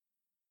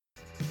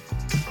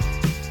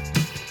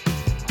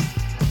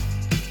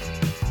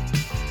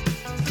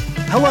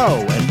Hello,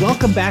 and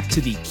welcome back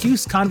to the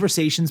CUSE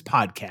Conversations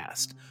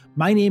podcast.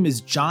 My name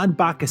is John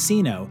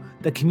Boccacino,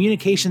 the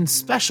Communications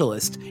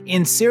Specialist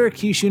in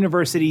Syracuse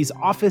University's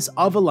Office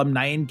of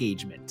Alumni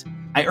Engagement.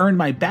 I earned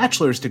my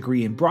bachelor's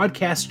degree in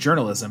broadcast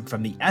journalism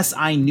from the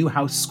S.I.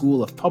 Newhouse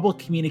School of Public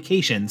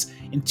Communications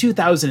in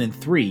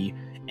 2003,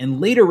 and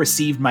later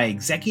received my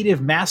executive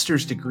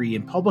master's degree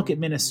in public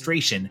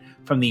administration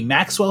from the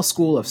Maxwell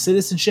School of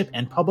Citizenship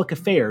and Public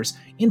Affairs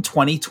in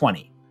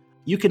 2020.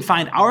 You can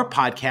find our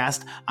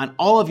podcast on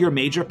all of your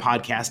major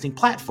podcasting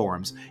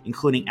platforms,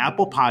 including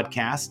Apple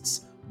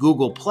Podcasts,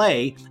 Google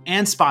Play,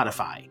 and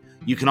Spotify.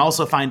 You can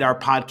also find our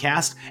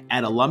podcast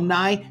at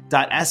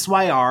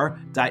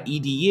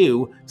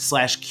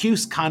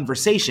alumni.syr.edu/CUSE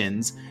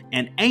Conversations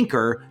and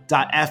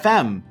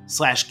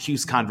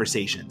anchor.fm/CUSE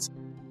Conversations.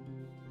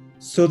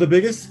 So the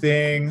biggest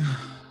thing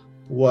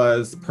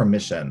was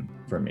permission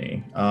for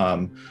me.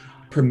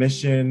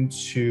 Permission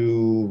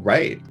to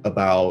write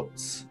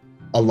about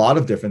a lot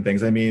of different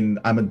things. I mean,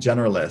 I'm a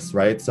generalist,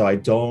 right? So I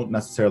don't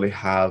necessarily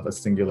have a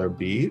singular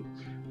beat.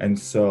 And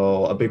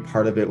so a big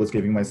part of it was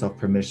giving myself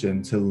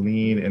permission to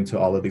lean into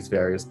all of these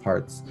various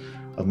parts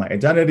of my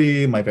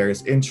identity, my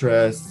various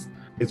interests.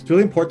 It's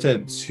really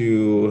important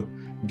to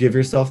give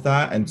yourself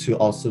that and to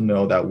also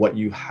know that what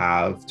you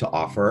have to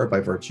offer by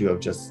virtue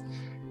of just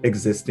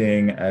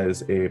existing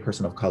as a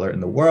person of color in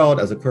the world,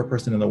 as a queer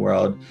person in the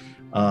world,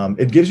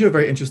 it gives you a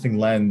very interesting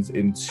lens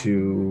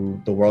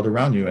into the world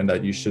around you, and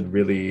that you should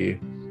really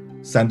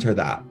center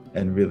that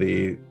and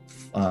really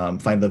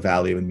find the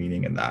value and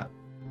meaning in that.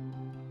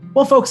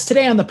 Well, folks,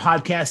 today on the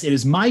podcast, it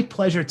is my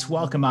pleasure to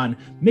welcome on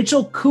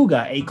Mitchell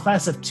Kuga, a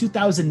class of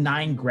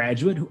 2009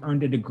 graduate who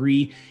earned a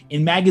degree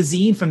in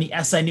magazine from the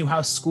S.I.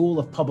 Newhouse School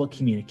of Public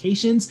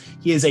Communications.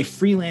 He is a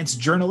freelance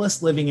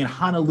journalist living in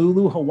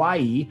Honolulu,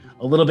 Hawaii,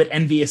 a little bit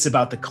envious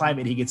about the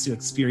climate he gets to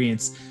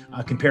experience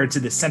compared to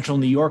the central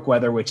New York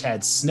weather, which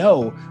had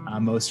snow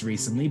most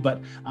recently.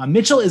 But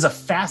Mitchell is a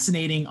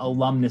fascinating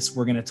alumnus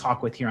we're going to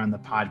talk with here on the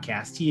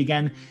podcast. He,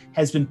 again,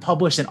 has been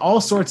published in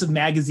all sorts of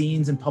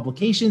magazines and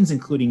publications,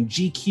 including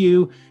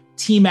GQ,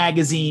 T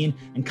Magazine,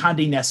 and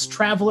Condé Nast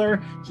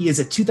Traveler. He is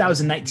a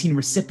 2019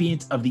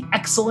 recipient of the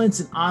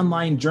Excellence in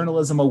Online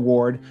Journalism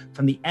Award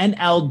from the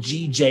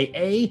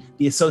NLGJA,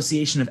 the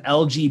Association of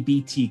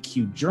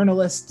LGBTQ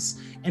Journalists.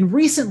 And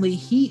recently,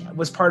 he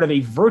was part of a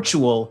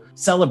virtual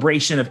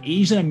celebration of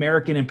Asian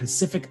American and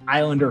Pacific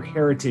Islander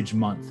Heritage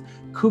Month.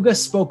 Kuga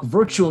spoke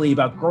virtually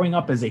about growing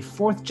up as a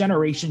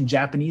fourth-generation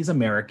Japanese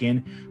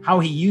American, how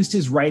he used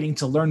his writing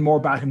to learn more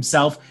about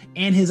himself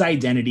and his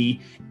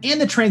identity, and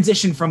the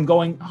transition from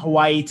going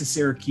Hawaii to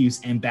Syracuse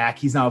and back.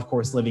 He's now, of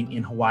course, living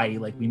in Hawaii,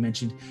 like we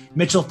mentioned.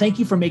 Mitchell, thank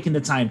you for making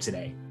the time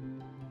today.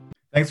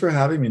 Thanks for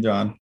having me,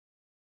 John.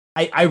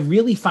 I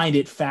really find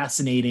it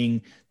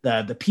fascinating,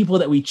 the people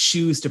that we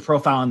choose to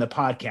profile on the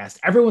podcast.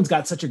 Everyone's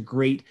got such a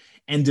great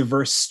and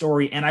diverse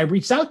story. And I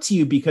reached out to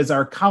you because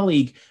our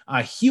colleague,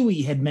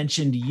 Huey, had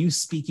mentioned you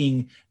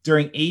speaking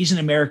during Asian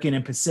American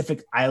and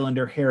Pacific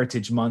Islander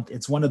Heritage Month.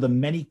 It's one of the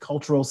many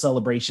cultural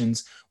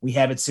celebrations we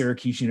have at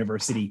Syracuse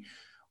University.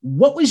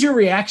 What was your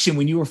reaction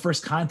when you were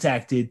first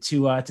contacted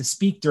to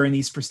speak during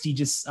these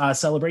prestigious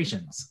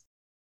celebrations?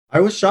 I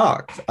was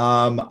shocked.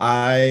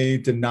 I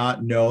did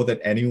not know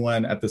that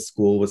anyone at the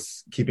school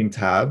was keeping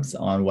tabs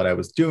on what I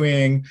was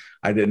doing.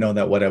 I didn't know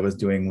that what I was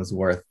doing was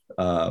worth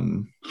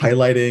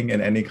highlighting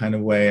in any kind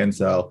of way. And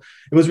so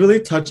it was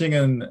really touching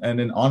and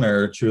an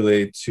honor,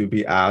 truly, to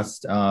be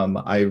asked.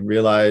 I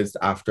realized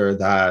after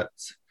that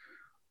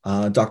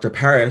Dr.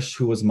 Parrish,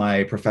 who was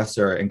my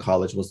professor in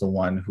college, was the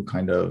one who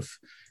kind of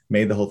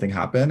made the whole thing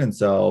happen. And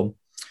so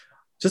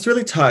just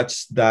really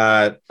touched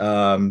that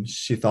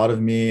she thought of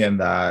me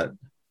and that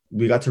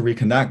we got to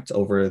reconnect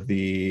over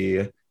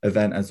the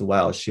event as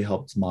well. She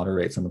helped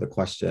moderate some of the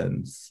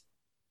questions.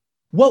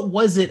 What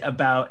was it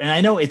about? And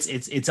I know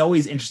it's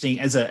always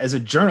interesting as a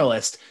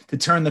journalist to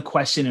turn the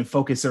question and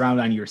focus around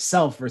on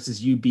yourself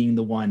versus you being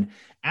the one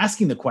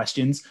asking the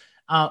questions.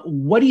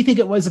 What do you think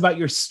it was about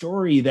your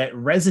story that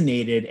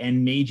resonated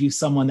and made you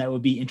someone that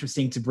would be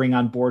interesting to bring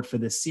on board for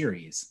this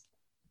series?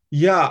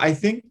 Yeah, I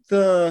think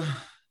to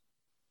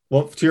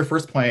your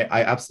first point,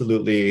 I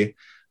absolutely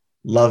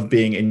love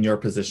being in your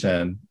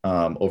position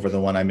over the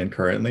one I'm in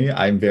currently.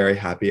 I'm very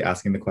happy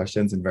asking the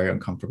questions and very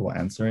uncomfortable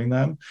answering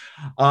them.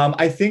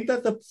 I think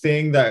that the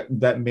thing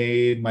that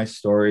made my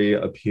story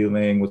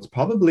appealing was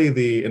probably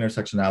the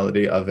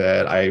intersectionality of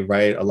it. I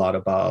write a lot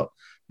about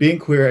being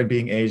queer and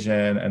being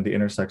Asian and the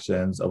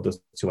intersections of those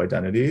two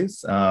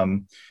identities.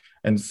 And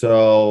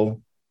so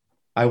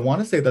I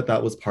want to say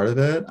that was part of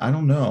it. I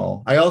don't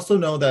know. I also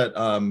know that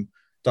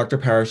Dr.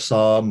 Parrish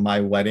saw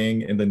my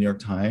wedding in the New York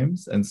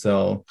Times. And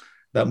so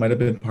that might have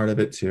been part of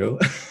it too.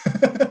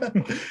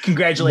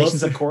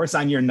 Congratulations, of course,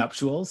 on your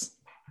nuptials.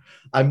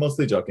 I'm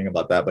mostly joking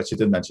about that, but she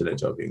did mention it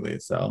jokingly,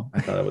 so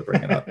I thought I would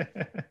bring it up.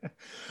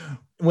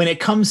 When it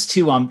comes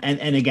to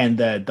and again,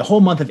 the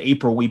whole month of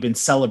April, we've been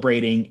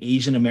celebrating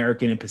Asian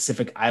American and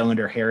Pacific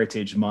Islander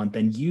Heritage Month,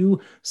 and you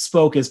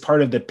spoke as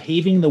part of the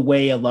Paving the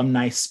Way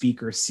alumni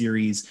speaker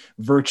series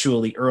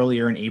virtually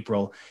earlier in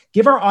April.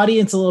 Give our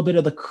audience a little bit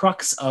of the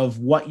crux of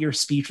what your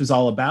speech was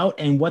all about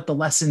and what the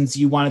lessons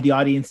you wanted the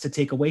audience to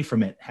take away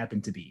from it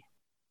happened to be.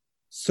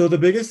 So the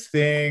biggest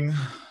thing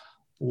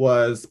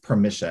was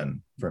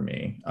permission for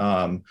me.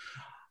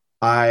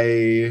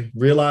 I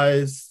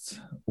realized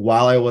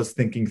while I was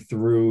thinking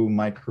through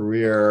my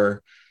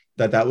career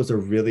that was a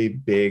really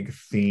big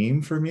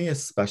theme for me,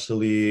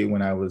 especially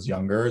when I was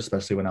younger,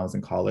 especially when I was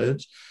in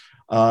college.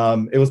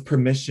 It was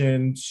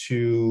permission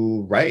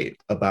to write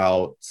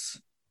about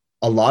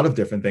a lot of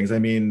different things. I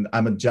mean,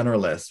 I'm a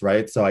generalist,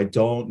 right? So I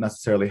don't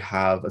necessarily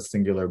have a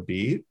singular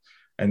beat.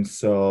 And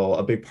so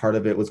a big part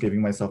of it was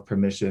giving myself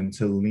permission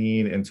to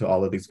lean into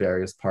all of these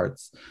various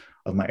parts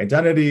of my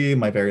identity,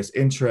 my various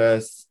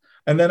interests.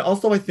 And then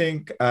also, I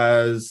think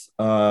as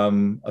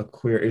a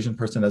queer Asian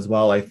person as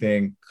well, I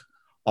think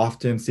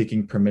often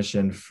seeking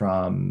permission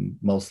from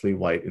mostly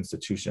white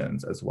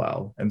institutions as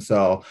well. And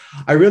so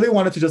I really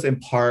wanted to just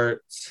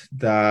impart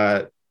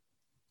that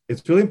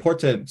it's really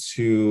important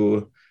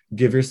to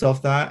give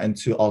yourself that and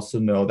to also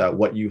know that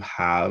what you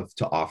have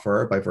to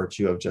offer by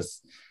virtue of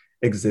just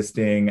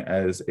existing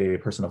as a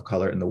person of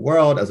color in the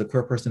world, as a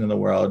queer person in the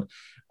world,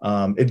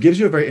 it gives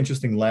you a very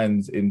interesting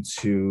lens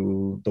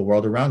into the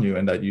world around you,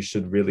 and that you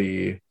should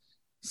really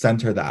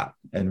center that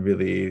and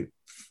really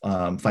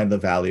find the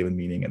value and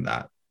meaning in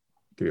that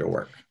through your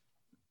work.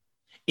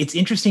 It's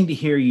interesting to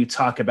hear you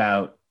talk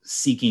about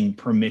seeking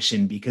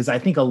permission, because I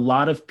think a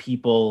lot of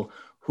people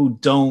who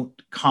don't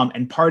come,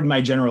 and pardon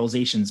my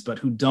generalizations, but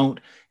who don't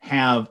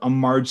have a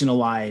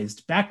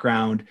marginalized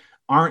background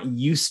aren't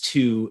used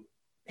to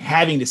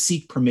having to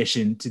seek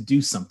permission to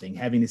do something,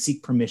 having to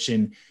seek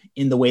permission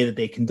in the way that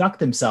they conduct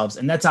themselves.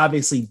 And that's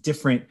obviously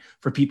different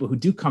for people who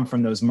do come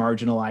from those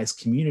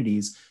marginalized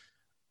communities.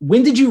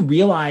 When did you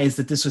realize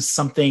that this was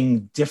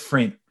something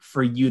different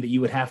for you that you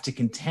would have to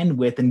contend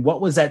with? And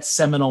what was that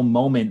seminal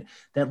moment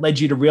that led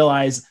you to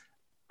realize,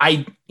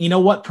 you know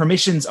what,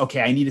 permissions,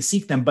 okay, I need to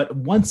seek them. But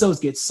once those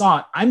get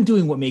sought, I'm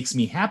doing what makes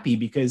me happy,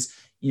 because,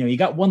 you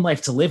got one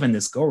life to live in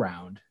this go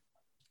round.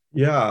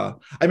 Yeah.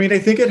 I mean, I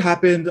think it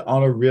happened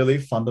on a really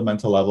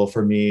fundamental level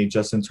for me,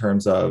 just in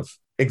terms of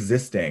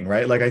existing,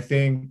 right? Like, I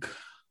think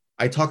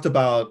I talked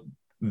about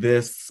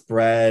this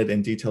spread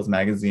in Details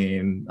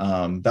magazine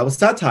that was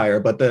satire,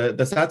 but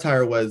the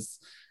satire was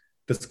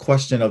this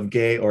question of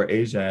gay or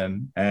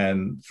Asian.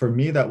 And for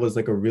me, that was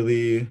like a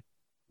really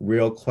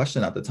real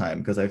question at the time,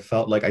 because I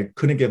felt like I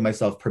couldn't give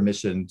myself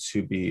permission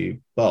to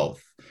be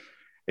both.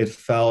 It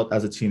felt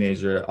as a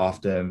teenager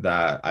often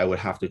that I would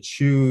have to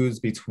choose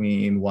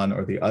between one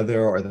or the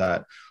other, or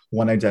that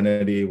one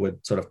identity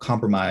would sort of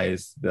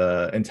compromise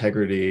the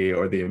integrity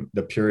or the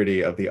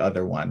purity of the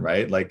other one,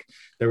 right? Like,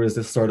 there was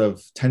this sort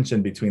of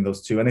tension between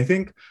those two. And I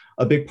think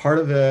a big part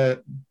of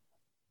it,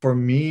 for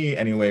me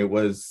anyway,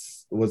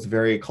 was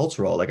very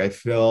cultural. Like, I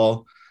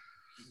feel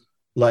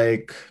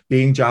like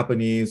being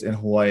Japanese in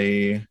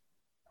Hawaii,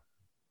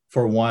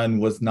 for one,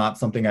 was not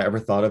something I ever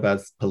thought of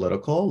as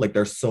political. Like,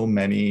 there's so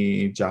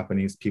many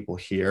Japanese people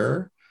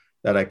here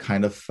that I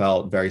kind of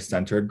felt very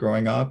centered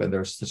growing up, and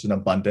there's such an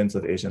abundance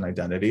of Asian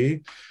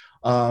identity.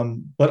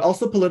 But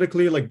also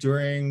politically, like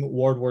during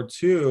World War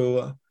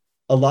II,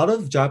 a lot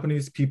of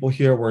Japanese people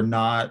here were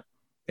not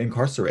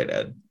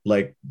incarcerated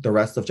like the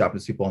rest of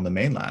Japanese people on the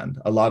mainland.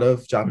 A lot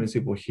of Japanese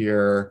people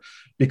here,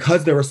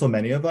 because there were so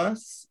many of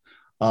us,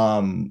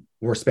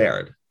 were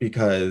spared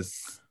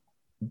because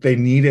they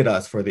needed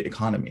us for the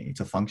economy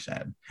to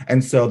function.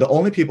 And so the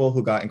only people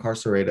who got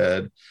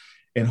incarcerated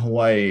in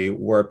Hawaii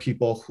were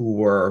people who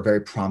were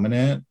very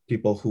prominent,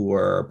 people who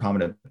were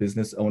prominent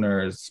business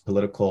owners,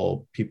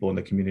 political people in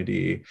the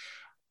community.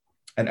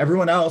 And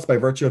everyone else, by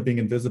virtue of being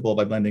invisible,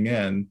 by blending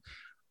in,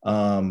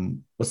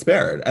 was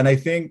spared. And I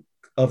think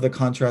of the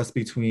contrast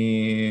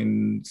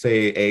between,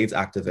 say, AIDS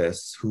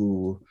activists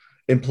who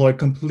employed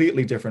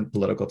completely different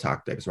political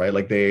tactics, right?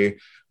 Like, they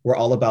were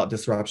all about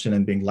disruption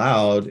and being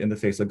loud in the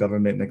face of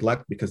government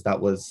neglect, because that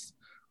was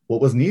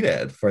what was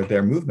needed for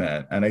their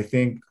movement. And I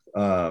think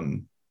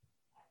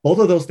both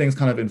of those things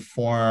kind of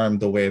inform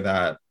the way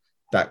that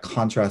that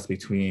contrast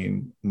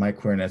between my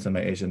queerness and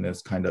my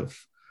Asianness kind of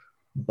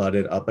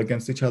butted up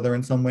against each other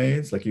in some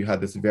ways. Like, you had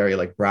this very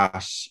like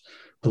brash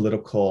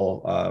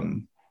political,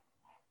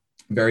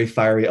 very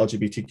fiery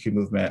LGBTQ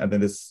movement, and then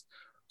this,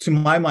 to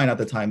my mind at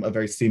the time, a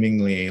very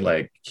seemingly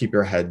like keep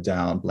your head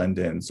down, blend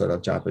in sort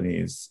of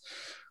Japanese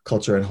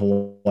culture in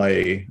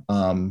Hawaii.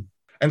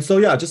 And so,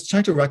 yeah, just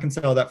trying to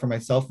reconcile that for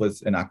myself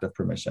was an act of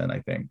permission, I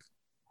think.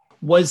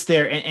 Was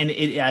there,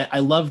 I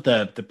love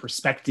the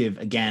perspective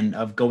again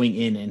of going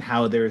in and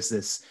how there's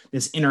this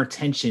inner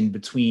tension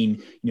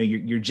between,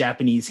 your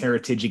Japanese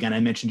heritage. Again, I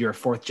mentioned you're a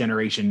fourth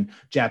generation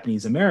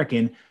Japanese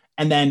American,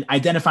 and then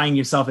identifying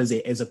yourself as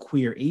a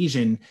queer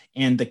Asian,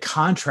 and the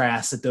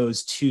contrast that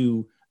those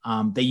two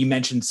that you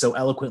mentioned so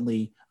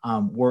eloquently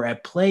were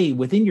at play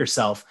within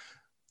yourself.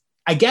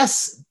 I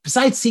guess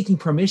besides seeking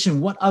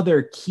permission, what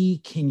other key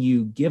can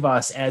you give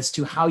us as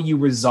to how you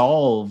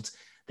resolved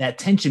that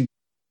tension?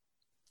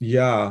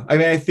 Yeah, I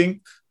mean, I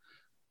think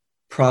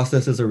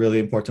process is a really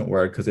important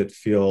word because it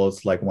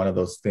feels like one of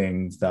those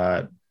things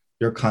that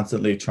you're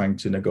constantly trying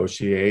to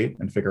negotiate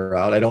and figure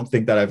out. I don't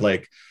think that I've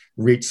like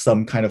reached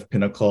some kind of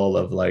pinnacle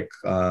of like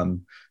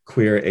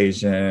queer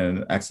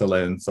Asian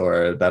excellence,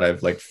 or that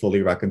I've like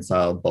fully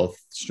reconciled both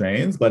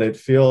strains, but it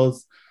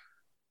feels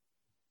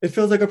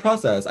like a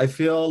process. I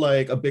feel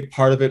like a big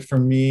part of it for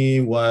me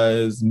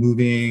was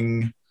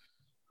moving.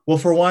 Well,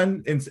 for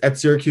one, at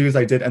Syracuse,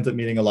 I did end up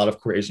meeting a lot of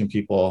queer Asian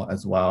people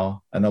as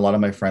well. And a lot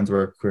of my friends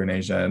were queer and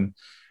Asian.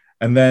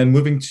 And then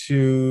moving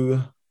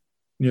to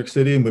New York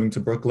City, moving to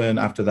Brooklyn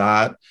after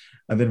that,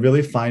 and then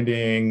really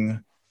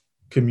finding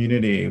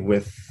community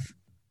with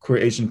queer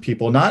Asian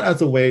people, not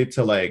as a way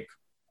to like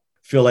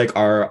feel like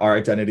our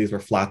identities were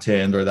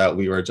flattened or that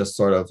we were just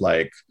sort of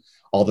like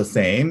all the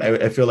same.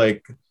 I feel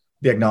like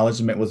the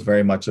acknowledgement was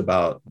very much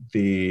about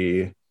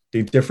the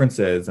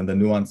differences and the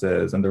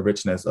nuances and the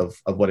richness of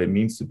what it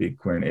means to be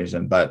queer and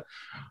Asian. But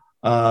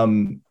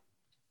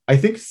I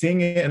think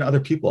seeing it in other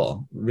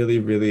people really,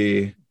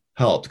 really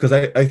helped, because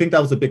I think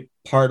that was a big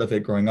part of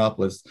it growing up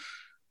was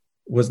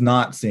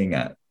not seeing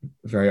it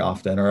very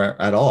often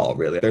or at all,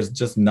 really. There's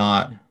just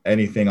not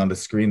anything on the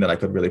screen that I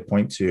could really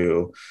point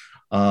to.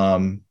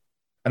 And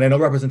I know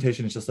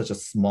representation is just such a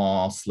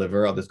small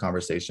sliver of this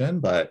conversation,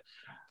 but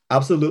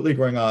absolutely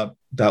growing up,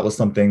 that was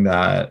something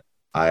that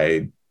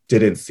I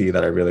didn't see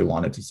that I really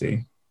wanted to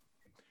see.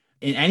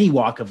 In any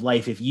walk of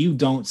life, if you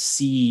don't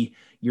see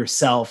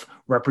yourself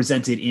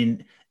represented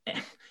in,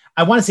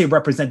 I want to say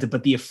represented,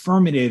 but the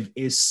affirmative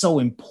is so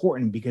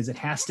important because it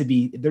has to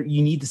be there.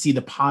 You need to see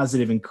the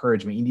positive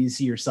encouragement. You need to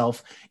see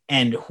yourself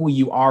and who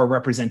you are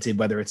represented,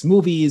 whether it's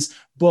movies,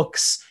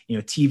 books,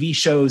 TV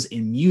shows,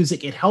 in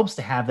music. It helps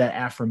to have that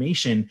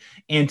affirmation.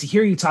 And to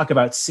hear you talk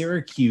about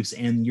Syracuse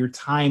and your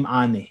time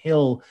on the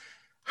Hill,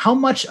 how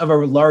much of a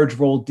large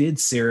role did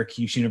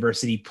Syracuse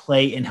University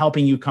play in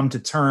helping you come to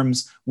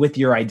terms with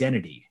your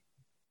identity?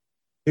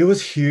 It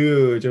was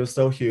huge. It was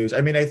so huge.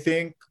 I mean, I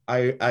think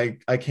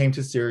I came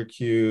to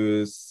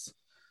Syracuse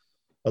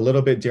a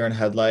little bit deer in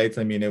headlights.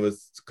 I mean, it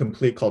was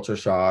complete culture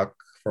shock,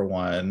 for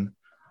one.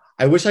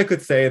 I wish I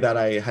could say that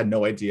I had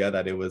no idea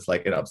that it was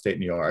like in upstate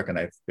New York and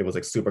it was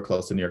like super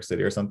close to New York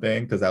City or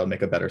something, because that would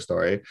make a better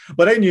story.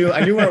 But I knew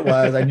where it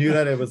was. I knew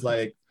that it was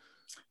like,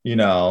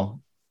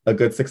 a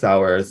good 6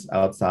 hours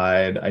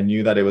outside. I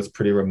knew that it was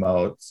pretty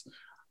remote.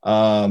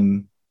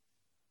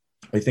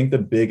 I think the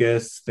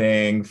biggest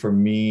thing for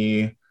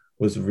me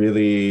was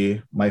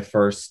really my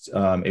first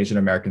Asian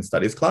American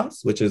Studies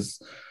class, which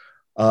is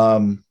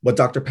what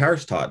Dr.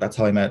 Parrish taught. That's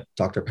how I met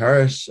Dr.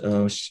 Parrish.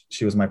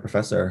 She was my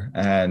professor.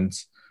 And,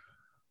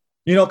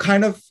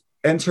 kind of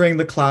entering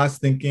the class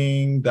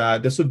thinking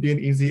that this would be an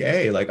easy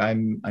A. Like,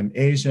 I'm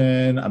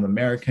Asian, I'm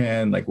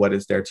American, like what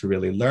is there to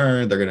really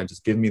learn? They're gonna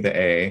just give me the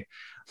A.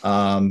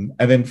 And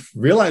then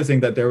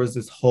realizing that there was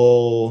this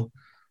whole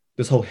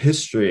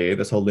history,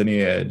 this whole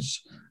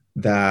lineage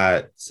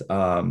that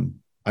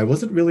I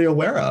wasn't really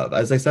aware of.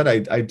 As I said,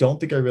 I don't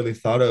think I really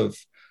thought of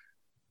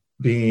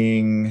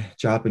being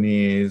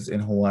Japanese in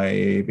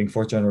Hawaii, being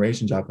fourth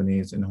generation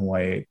Japanese in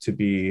Hawaii, to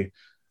be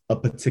a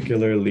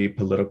particularly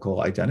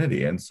political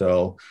identity. And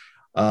so,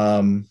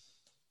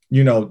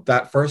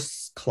 that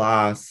first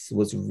class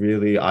was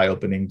really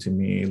eye-opening to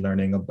me,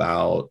 learning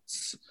about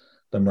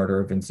the murder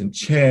of Vincent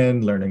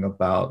Chin, learning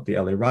about the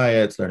LA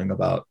riots, learning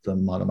about the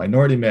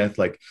mono-minority myth,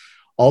 like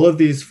all of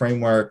these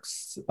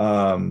frameworks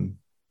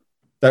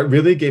that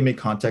really gave me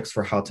context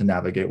for how to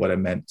navigate what it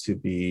meant to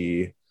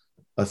be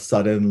a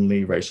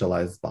suddenly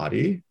racialized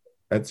body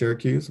at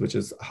Syracuse, which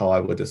is how I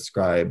would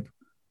describe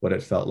what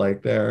it felt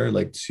like there,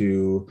 like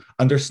to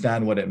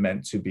understand what it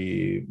meant to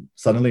be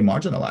suddenly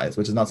marginalized,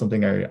 which is not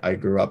something I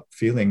grew up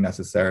feeling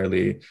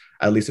necessarily,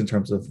 at least in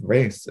terms of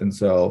race. And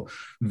so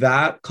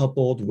that,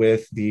 coupled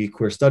with the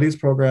queer studies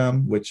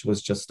program, which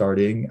was just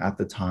starting at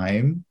the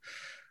time,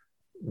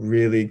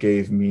 really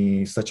gave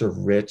me such a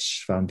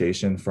rich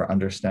foundation for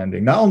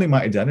understanding not only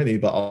my identity,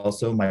 but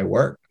also my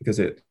work,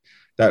 because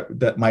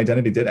that my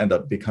identity did end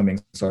up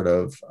becoming sort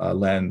of a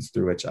lens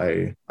through which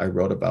I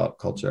wrote about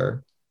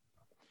culture.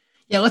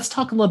 Yeah, let's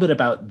talk a little bit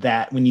about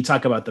that. When you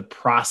talk about the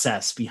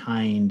process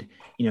behind,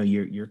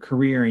 your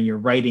career and your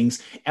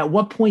writings, at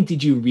what point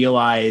did you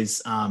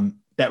realize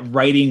that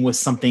writing was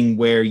something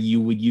where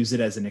you would use it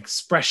as an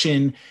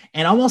expression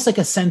and almost like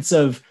a sense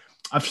of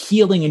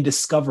healing and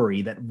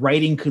discovery, that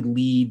writing could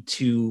lead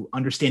to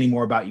understanding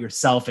more about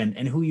yourself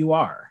and who you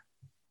are?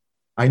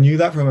 I knew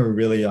that from a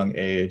really young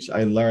age.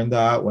 I learned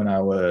that when I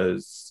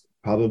was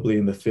probably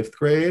in the 5th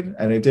grade,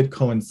 and it did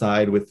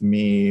coincide with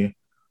me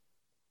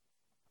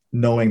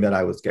knowing that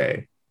I was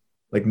gay,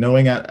 like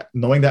knowing that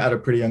at a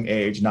pretty young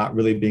age, not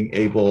really being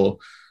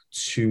able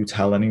to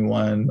tell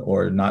anyone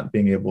or not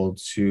being able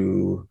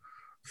to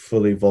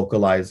fully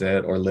vocalize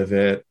it or live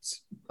it,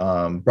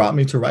 brought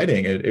me to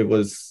writing. It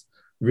was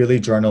really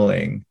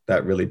journaling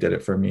that really did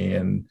it for me.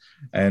 And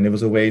it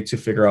was a way to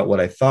figure out what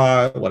I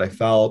thought, what I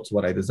felt,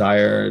 what I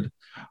desired.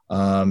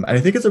 And I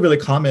think it's a really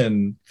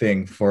common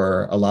thing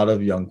for a lot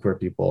of young queer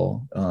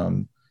people,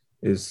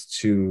 is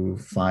to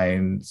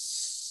find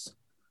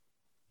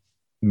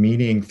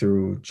meaning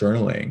through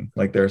journaling.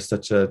 Like there's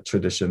such a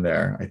tradition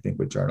there, I think,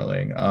 with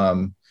journaling.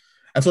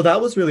 And so that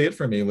was really it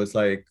for me, was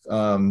like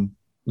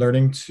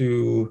learning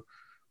to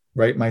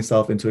write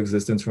myself into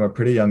existence from a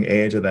pretty young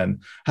age, and then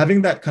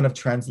having that kind of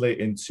translate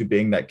into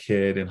being that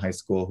kid in high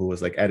school who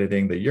was like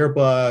editing the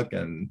yearbook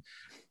and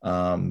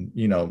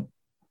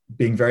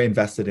being very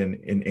invested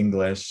in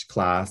English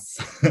class.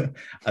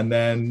 And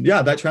then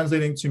that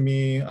translating to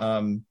me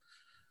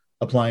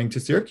applying to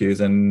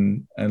Syracuse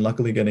and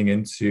luckily getting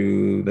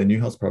into the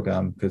Newhouse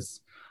program,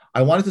 because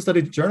I wanted to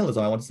study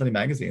journalism. I wanted to study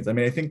magazines. I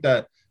mean, I think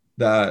that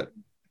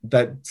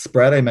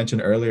spread I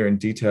mentioned earlier in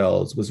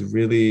details was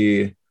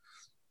really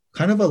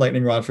kind of a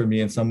lightning rod for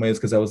me in some ways,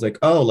 because I was like,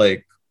 oh,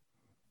 like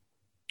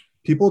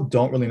people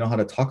don't really know how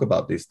to talk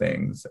about these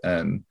things,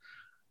 and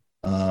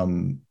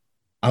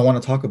I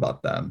want to talk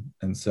about them.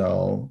 And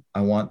so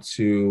I want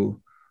to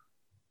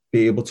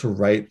be able to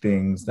write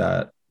things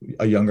that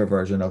a younger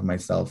version of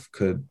myself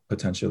could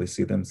potentially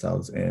see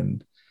themselves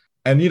in.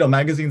 And,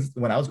 magazines,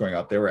 when I was growing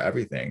up, they were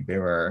everything.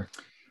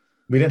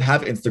 We didn't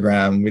have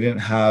Instagram. We didn't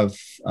have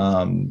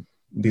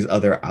these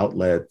other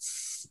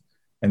outlets.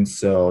 And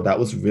so that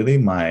was really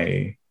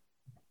my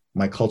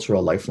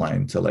cultural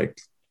lifeline to like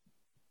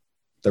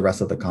the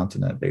rest of the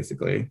continent,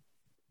 basically.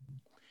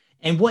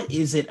 And what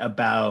is it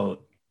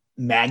about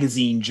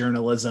magazine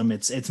journalism?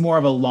 It's more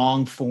of a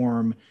long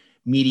form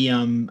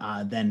medium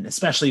than,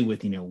 especially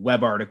with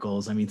web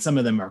articles. I mean, some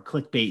of them are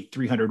clickbait,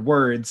 300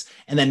 words,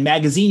 and then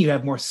magazine, you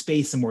have more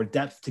space and more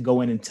depth to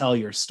go in and tell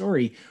your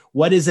story.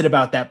 What is it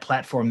about that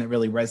platform that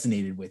really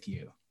resonated with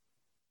you?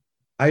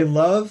 I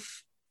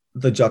love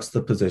the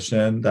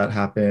juxtaposition that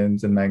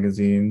happens in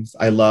magazines.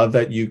 I love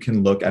that you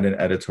can look at an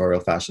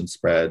editorial fashion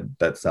spread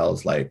that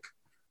sells like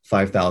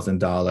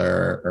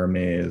 $5,000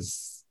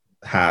 Hermes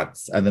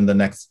hats, and then the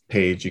next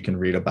page you can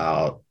read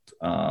about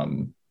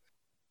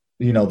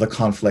the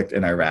conflict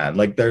in Iran.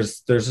 Like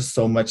there's just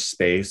so much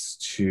space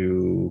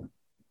to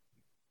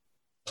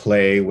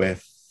play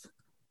with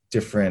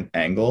different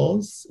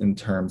angles in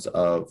terms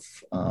of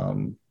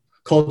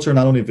culture,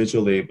 not only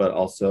visually, but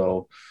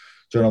also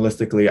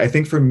journalistically. I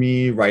think for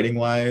me, writing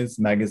wise,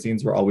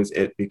 magazines were always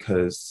it,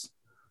 because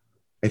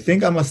I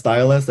think I'm a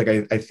stylist.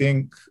 Like I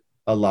think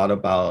a lot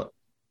about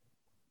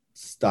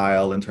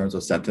style in terms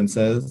of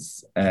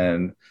sentences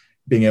and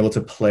being able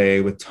to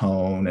play with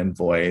tone and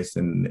voice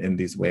in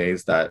these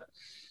ways that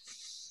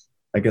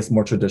I guess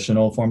more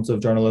traditional forms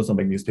of journalism,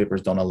 like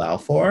newspapers, don't allow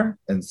for.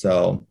 And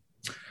so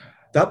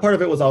that part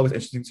of it was always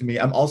interesting to me.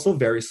 I'm also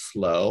very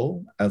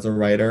slow as a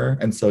writer.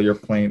 And so your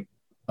point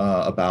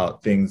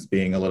about things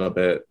being a little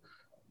bit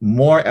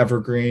more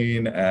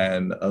evergreen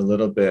and a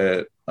little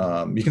bit,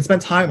 you can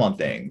spend time on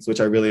things, which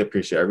I really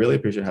appreciate. I really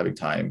appreciate having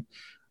time.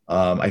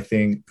 I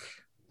think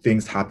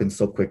things happen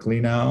so quickly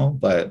now,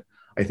 but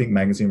I think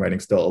magazine writing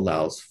still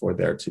allows for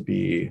there to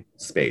be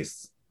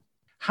space.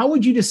 How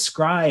would you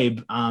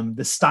describe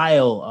the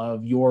style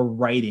of your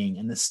writing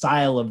and the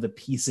style of the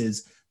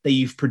pieces that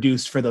you've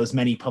produced for those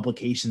many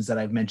publications that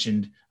I've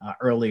mentioned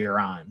earlier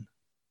on?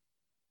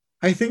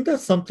 I think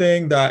that's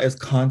something that is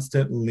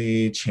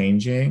constantly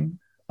changing,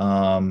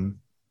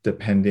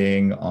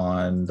 depending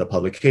on the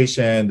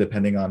publication,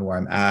 depending on where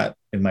I'm at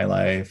in my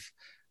life,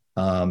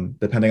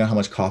 depending on how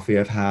much coffee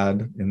I've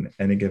had in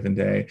any given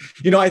day.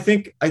 I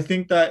think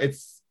that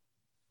as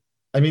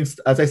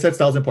I said,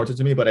 style is important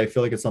to me, but I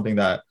feel like it's something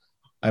that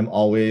I'm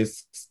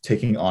always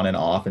taking on and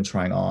off and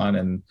trying on.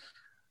 And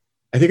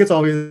I think it's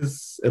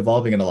always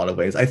evolving in a lot of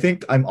ways. I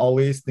think I'm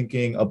always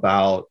thinking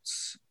about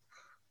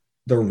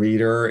the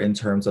reader in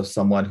terms of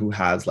someone who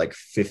has like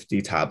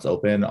 50 tabs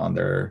open on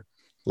their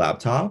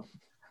laptop.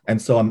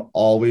 And so I'm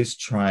always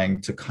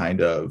trying to kind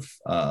of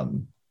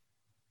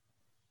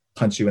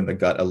punch you in the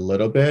gut a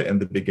little bit in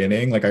the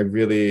beginning. Like I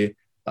really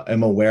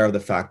am aware of the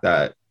fact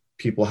that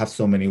people have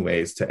so many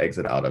ways to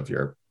exit out of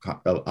your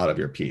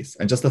piece.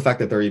 And just the fact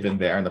that they're even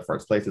there in the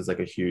first place is like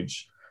a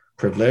huge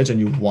privilege, and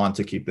you want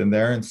to keep them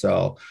there. And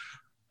so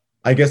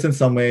I guess in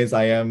some ways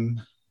I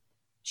am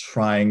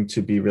trying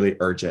to be really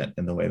urgent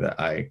in the way that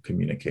I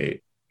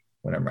communicate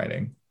when I'm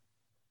writing.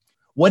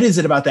 What is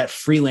it about that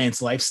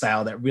freelance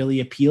lifestyle that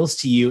really appeals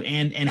to you?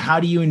 And how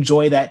do you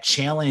enjoy that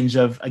challenge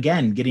of,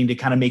 again, getting to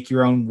kind of make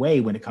your own way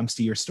when it comes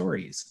to your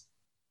stories?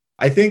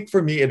 I think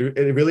for me,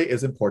 it really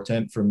is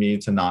important for me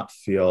to not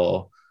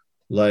feel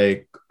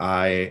like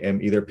I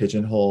am either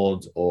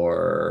pigeonholed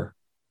or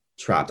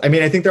trapped. I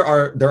mean, I think there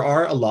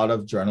are a lot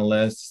of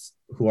journalists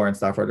who are in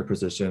staff writer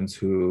positions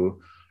who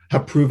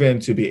have proven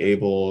to be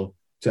able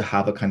to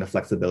have a kind of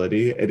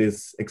flexibility. It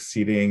is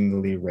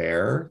exceedingly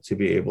rare to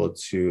be able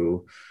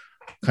to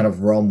kind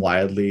of roam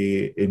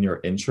widely in your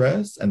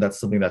interests. And that's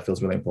something that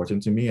feels really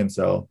important to me. And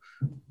so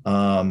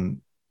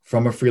from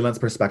a freelance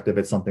perspective,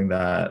 it's something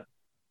that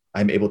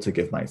I'm able to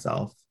give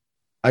myself.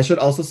 I should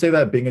also say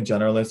that being a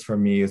generalist for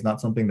me is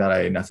not something that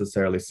I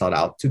necessarily sought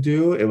out to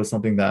do. It was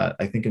something that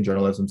I think in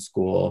journalism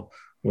school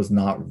was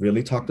not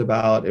really talked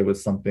about. It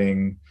was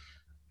something,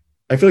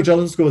 I feel like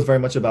journalism school was very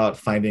much about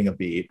finding a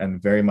beat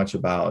and very much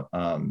about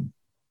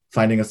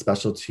finding a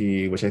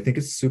specialty, which I think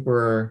is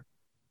super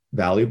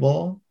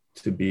valuable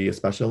to be a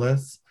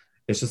specialist.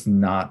 It's just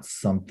not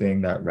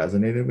something that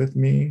resonated with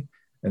me.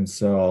 And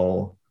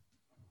so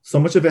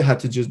much of it had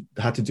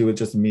to do with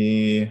just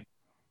me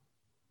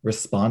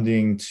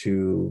responding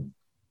to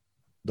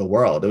the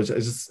world. It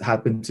just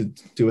happened to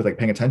do with like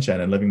paying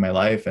attention and living my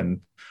life.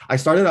 And I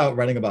started out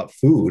writing about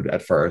food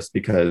at first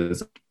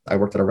because I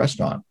worked at a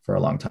restaurant for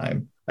a long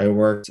time. I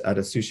worked at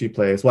a sushi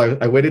place. Well,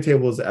 I waited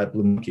tables at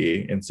Blue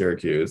Monkey in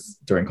Syracuse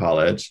during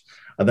college.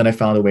 And then I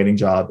found a waiting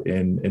job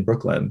in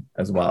Brooklyn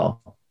as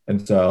well.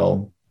 And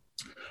so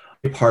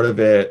part of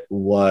it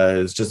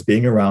was just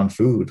being around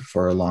food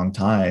for a long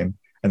time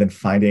and then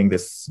finding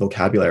this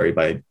vocabulary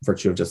by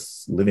virtue of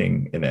just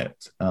living in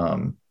it.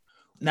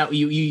 Now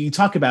you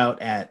talk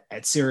about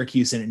at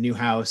Syracuse and at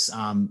Newhouse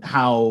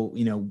how,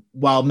 you know,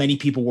 while many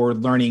people were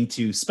learning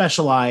to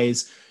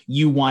specialize,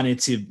 you wanted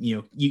to,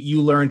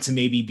 you learned to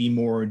maybe be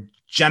more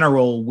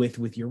general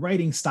with your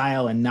writing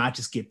style and not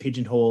just get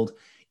pigeonholed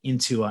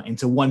into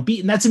one beat.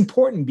 And that's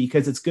important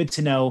because it's good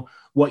to know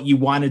what you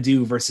want to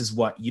do versus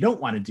what you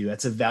don't want to do.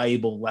 That's a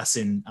valuable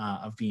lesson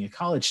of being a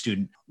college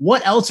student.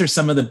 What else are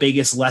some of the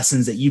biggest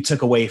lessons that you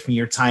took away from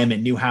your time at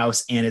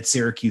Newhouse and at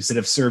Syracuse that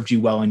have served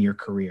you well in your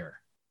career?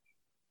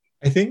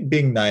 I think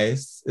being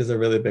nice is a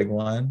really big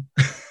one.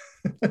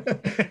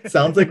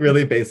 Sounds like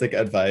really basic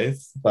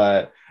advice,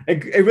 but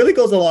it really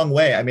goes a long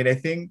way. I mean, I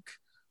think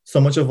so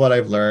much of what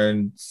I've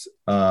learned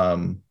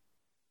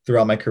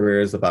throughout my career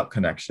is about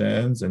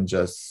connections and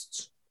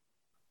just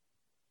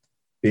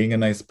being a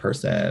nice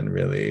person,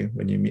 really,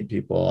 when you meet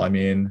people. I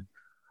mean,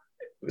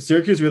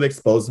 Syracuse really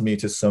exposed me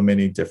to so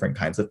many different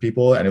kinds of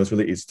people, and it was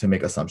really easy to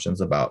make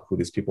assumptions about who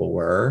these people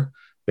were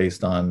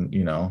based on,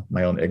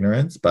 my own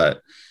ignorance.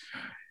 But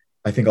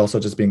I think also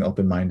just being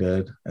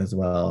open-minded as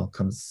well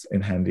comes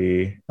in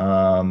handy.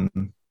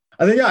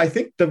 I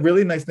think the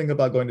really nice thing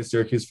about going to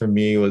Syracuse for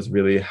me was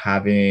really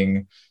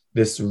having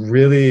this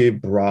really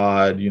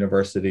broad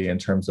university in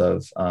terms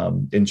of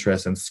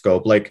interest and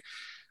scope. Like,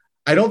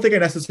 I don't think I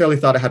necessarily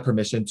thought I had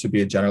permission to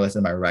be a generalist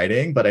in my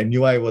writing, but I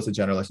knew I was a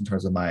generalist in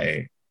terms of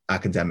my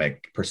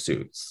academic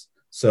pursuits.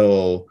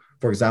 So,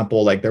 for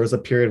example, like there was a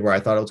period where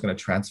I thought I was going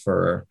to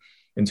transfer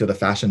into the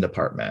fashion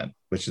department,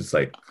 which is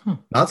like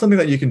not something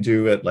that you can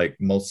do at like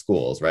most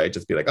schools, right?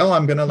 Just be like, oh,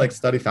 I'm going to like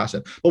study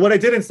fashion. But what I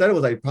did instead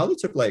was I probably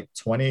took like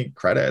 20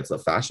 credits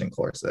of fashion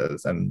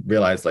courses and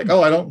realized like,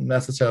 oh, I don't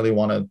necessarily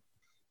want to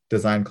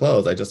design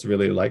clothes. I just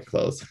really like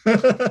clothes.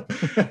 But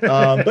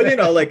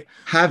like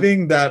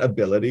having that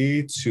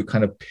ability to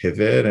kind of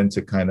pivot and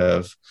to kind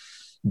of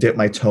dip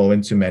my toe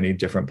into many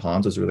different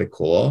ponds was really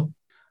cool.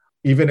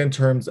 Even in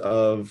terms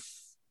of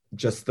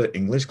just the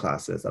English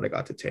classes that I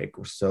got to take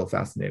were so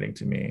fascinating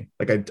to me.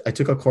 Like I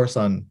took a course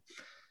on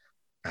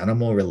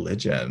animal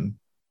religion.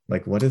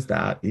 Like, what is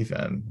that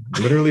even?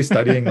 Literally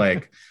studying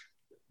like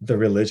the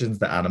religions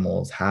the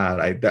animals had.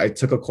 I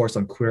took a course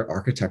on queer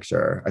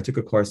architecture. I took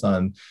a course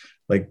on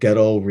like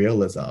ghetto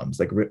realisms,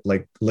 like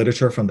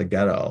literature from the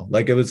ghetto.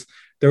 Like there was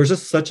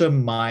just such a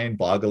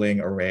mind-boggling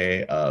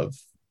array of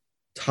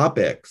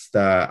topics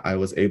that I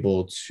was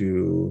able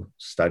to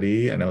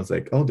study. And I was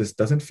like, oh, this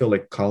doesn't feel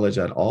like college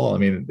at all. I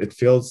mean, it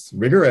feels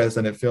rigorous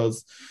and it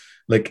feels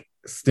like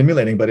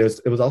stimulating, but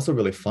it was also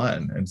really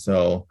fun. And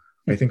so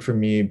I think for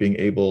me, being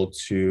able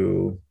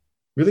to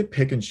really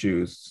pick and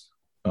choose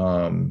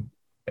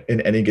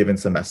in any given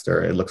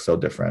semester, it looks so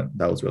different.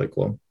 That was really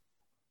cool.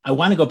 I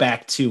want to go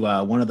back to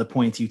one of the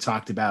points you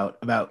talked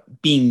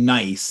about being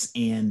nice,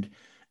 and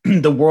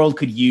the world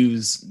could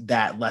use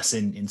that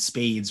lesson in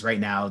spades right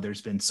now.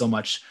 There's been so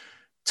much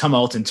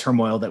tumult and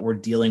turmoil that we're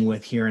dealing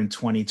with here in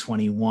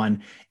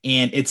 2021.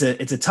 And it's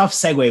a tough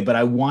segue, but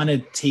I want to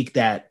take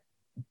that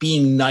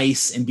being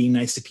nice and being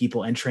nice to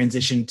people and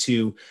transition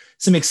to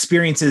some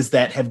experiences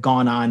that have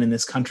gone on in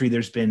this country.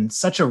 There's been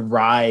such a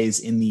rise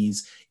in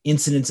these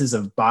incidences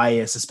of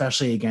bias,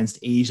 especially against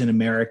Asian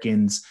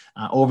Americans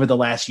over the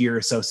last year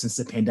or so since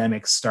the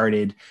pandemic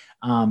started.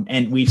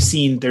 And we've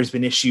seen there's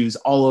been issues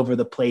all over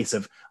the place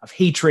of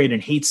hatred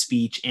and hate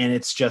speech, and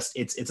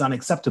it's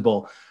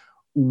unacceptable.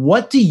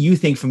 What do you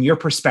think, from your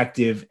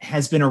perspective,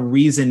 has been a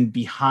reason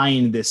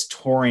behind this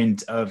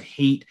torrent of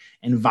hate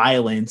and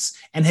violence?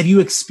 And have you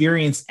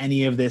experienced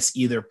any of this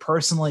either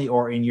personally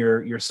or in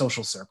your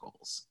social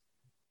circles?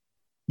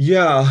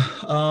 Yeah.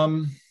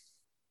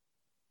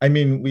 I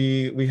mean,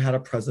 we had a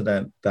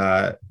president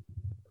that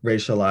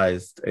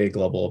racialized a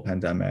global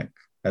pandemic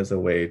as a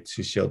way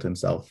to shield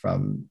himself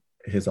from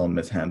his own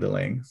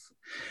mishandlings.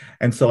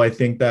 And so I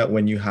think that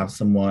when you have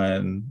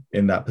someone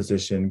in that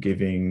position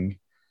giving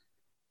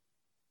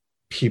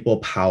people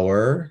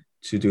power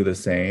to do the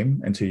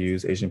same and to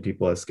use Asian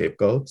people as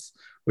scapegoats,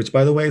 which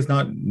by the way is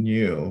not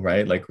new,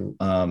 right? Like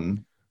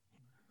that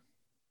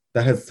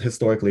has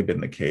historically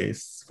been the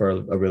case for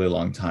a really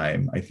long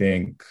time. I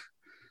think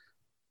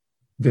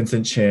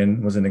Vincent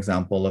Chin was an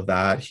example of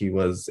that. He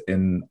was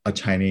in a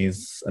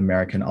Chinese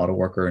American auto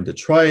worker in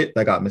Detroit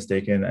that got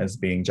mistaken as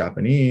being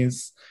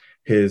Japanese.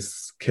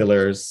 His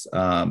killers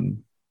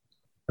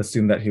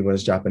assumed that he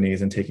was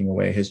Japanese and taking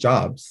away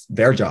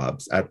their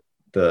jobs at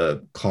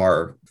the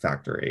car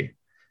factory.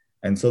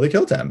 And so they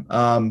killed him.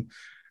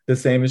 The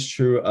same is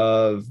true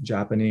of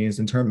Japanese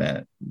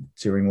internment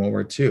during World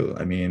War II.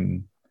 I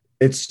mean,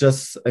 it's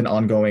just an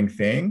ongoing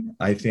thing.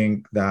 I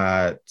think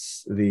that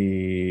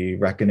the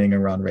reckoning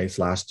around race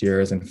last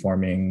year is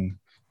informing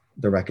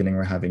the reckoning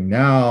we're having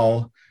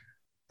now.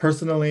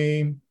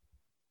 Personally,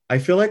 I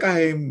feel like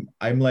I'm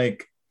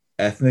like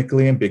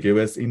ethnically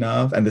ambiguous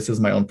enough, and this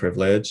is my own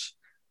privilege,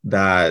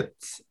 that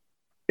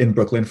in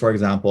Brooklyn, for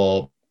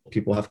example,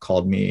 people have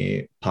called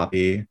me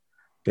Papi.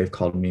 They've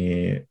called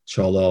me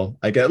Cholo.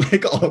 I get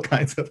like all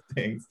kinds of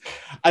things.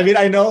 I mean,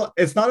 I know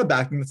it's not a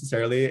bad thing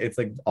necessarily. It's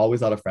like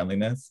always out of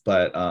friendliness.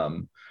 But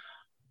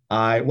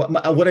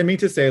what I mean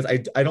to say is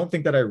I don't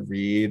think that I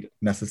read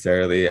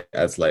necessarily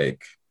as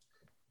like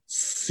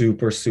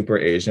super, super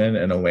Asian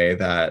in a way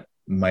that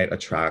might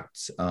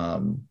attract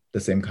the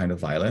same kind of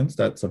violence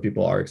that some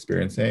people are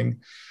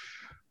experiencing.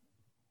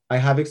 I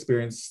have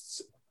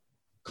experienced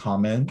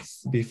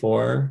comments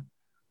before,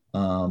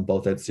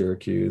 both at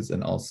Syracuse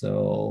and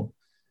also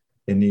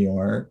in New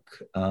York,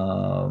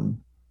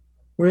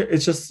 where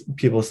it's just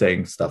people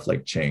saying stuff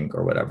like chink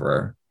or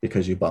whatever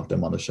because you bumped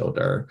them on the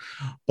shoulder,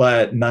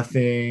 but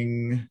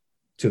nothing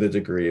to the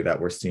degree that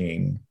we're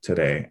seeing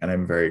today. And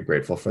I'm very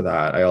grateful for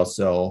that.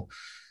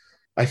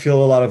 I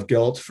feel a lot of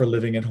guilt for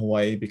living in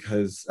Hawaii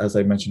because, as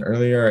I mentioned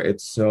earlier,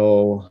 it's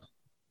so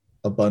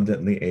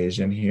abundantly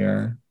Asian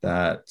here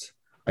that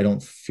I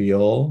don't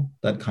feel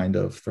that kind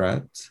of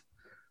threat.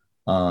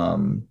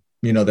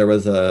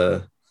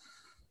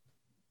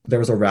 There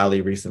was a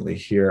rally recently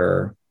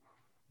here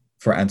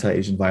for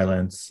anti-Asian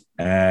violence,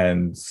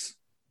 and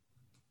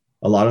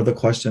a lot of the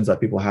questions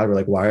that people had were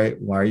like, why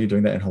are you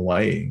doing that in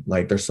Hawaii?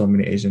 Like, there's so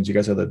many Asians, you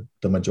guys are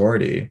the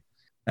majority.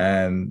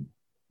 And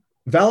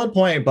valid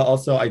point, but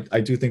also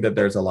I do think that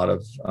there's a lot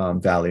of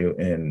value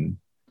in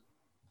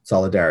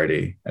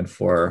solidarity and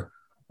for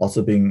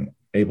also being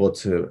able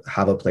to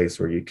have a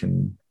place where you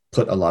can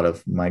put a lot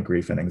of my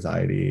grief and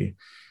anxiety.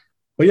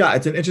 But yeah,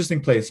 it's an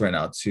interesting place right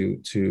now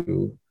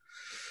to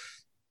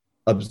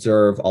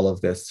observe all of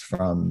this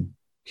from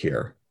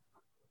here.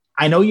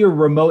 I know you're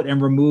remote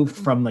and removed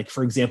from, like,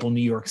 for example,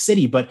 New York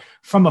City, but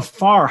from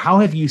afar, how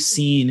have you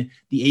seen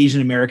the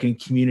Asian American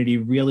community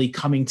really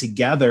coming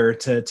together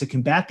to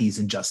combat these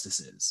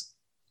injustices?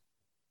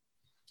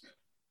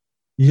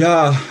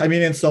 Yeah, I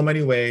mean, in so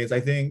many ways. I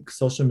think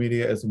social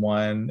media is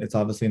one. It's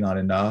obviously not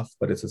enough,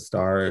 but it's a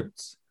start.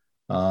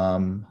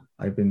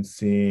 I've been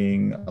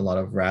seeing a lot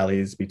of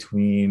rallies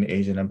between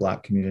Asian and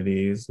Black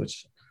communities,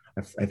 which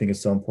I think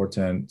is so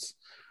important.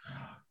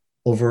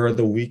 Over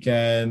the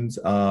weekend,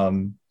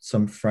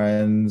 some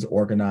friends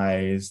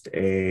organized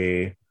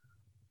I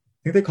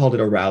think they called it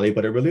a rally,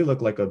 but it really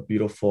looked like a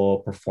beautiful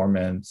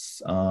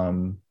performance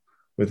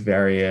with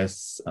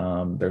various,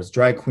 there's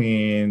drag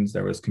queens,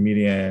 there was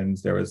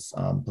comedians, there was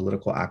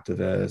political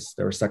activists,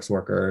 there were sex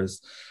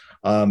workers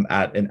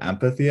at an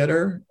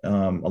amphitheater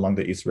along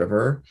the East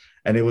River.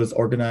 And it was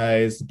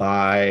organized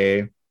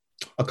by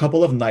a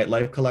couple of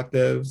nightlife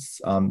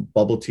collectives,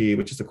 Bubble Tea,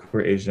 which is a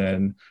queer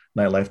Asian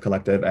nightlife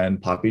collective,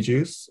 and Poppy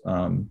Juice,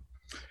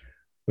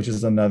 which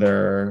is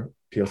another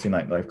POC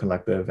nightlife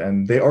collective.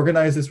 And they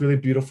organized this really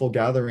beautiful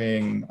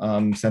gathering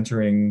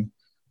centering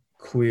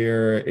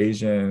queer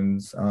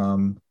Asians,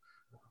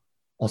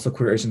 also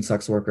queer Asian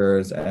sex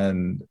workers.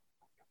 And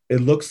it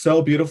looks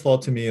so beautiful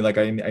to me. Like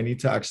I need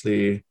to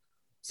actually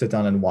sit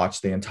down and watch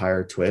the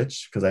entire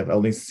Twitch because I've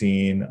only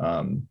seen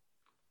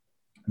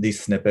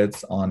these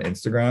snippets on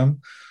Instagram.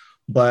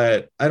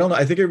 But I don't know,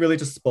 I think it really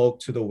just spoke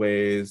to the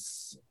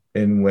ways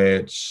in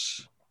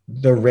which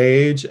the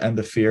rage and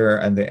the fear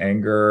and the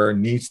anger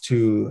needs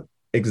to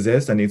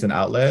exist and needs an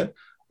outlet.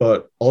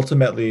 But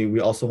ultimately, we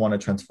also want to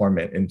transform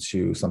it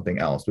into something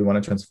else. We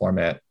want to transform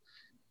it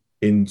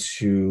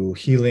into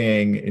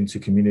healing, into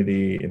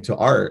community, into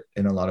art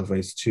in a lot of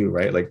ways too,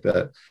 right? Like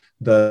the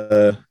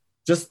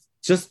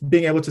just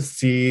being able to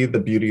see the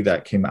beauty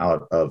that came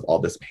out of all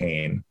this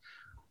pain,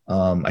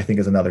 I think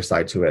is another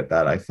side to it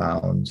that I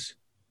found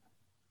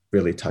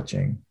really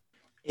touching.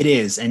 It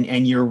is,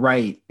 and you're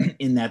right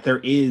in that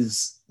there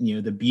is,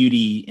 the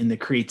beauty in the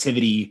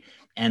creativity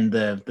and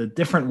the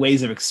different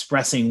ways of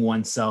expressing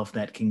oneself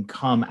that can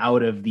come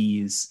out of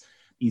these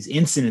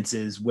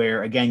incidences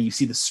where, again, you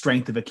see the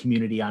strength of a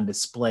community on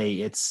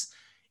display.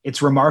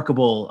 It's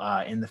remarkable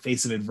in the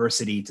face of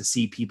adversity to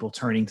see people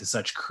turning to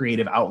such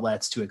creative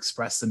outlets to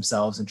express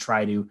themselves and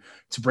try to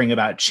bring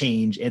about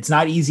change. It's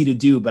not easy to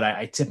do, but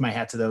I tip my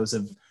hat to those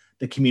of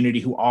the community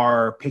who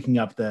are picking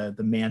up the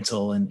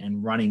mantle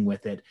and running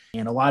with it.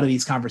 And a lot of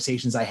these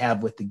conversations I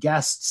have with the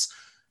guests,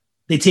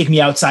 they take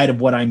me outside of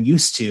what I'm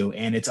used to.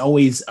 And it's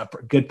always a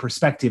good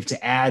perspective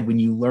to add when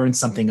you learn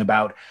something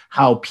about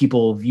how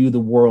people view the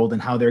world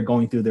and how they're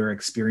going through their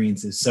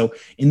experiences. So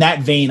in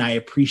that vein, I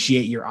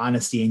appreciate your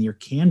honesty and your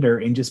candor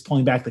and just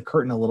pulling back the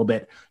curtain a little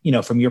bit,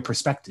 from your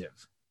perspective.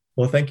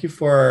 Well, thank you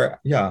for,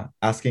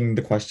 asking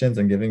the questions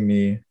and giving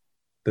me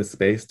the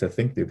space to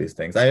think through these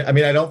things. I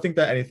mean, I don't think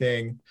that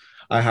anything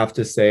I have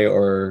to say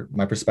or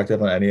my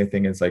perspective on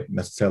anything is like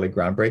necessarily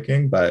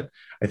groundbreaking, but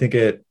I think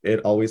it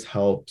always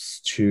helps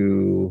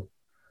to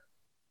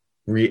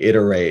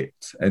reiterate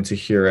and to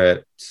hear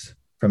it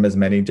from as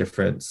many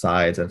different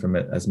sides and from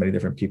as many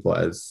different people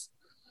as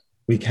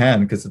we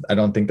can, because I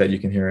don't think that you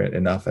can hear it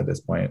enough at this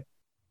point.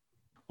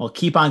 Well,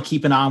 keep on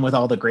keeping on with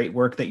all the great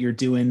work that you're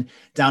doing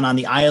down on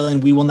the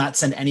island. We will not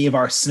send any of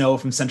our snow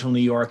from Central New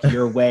York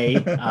your way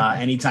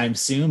anytime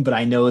soon, but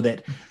I know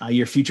that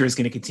your future is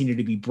going to continue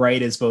to be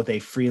bright as both a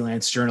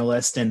freelance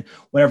journalist and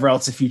whatever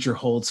else the future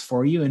holds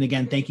for you. And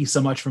again, thank you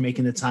so much for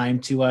making the time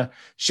to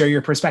share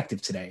your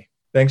perspective today.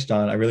 Thanks,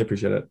 John. I really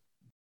appreciate it.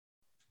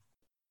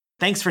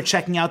 Thanks for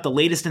checking out the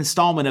latest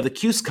installment of the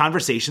CUSE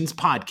Conversations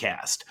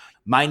podcast.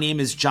 My name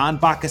is John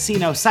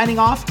Boccacino, signing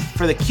off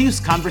for the CUSE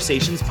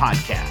Conversations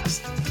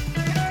podcast.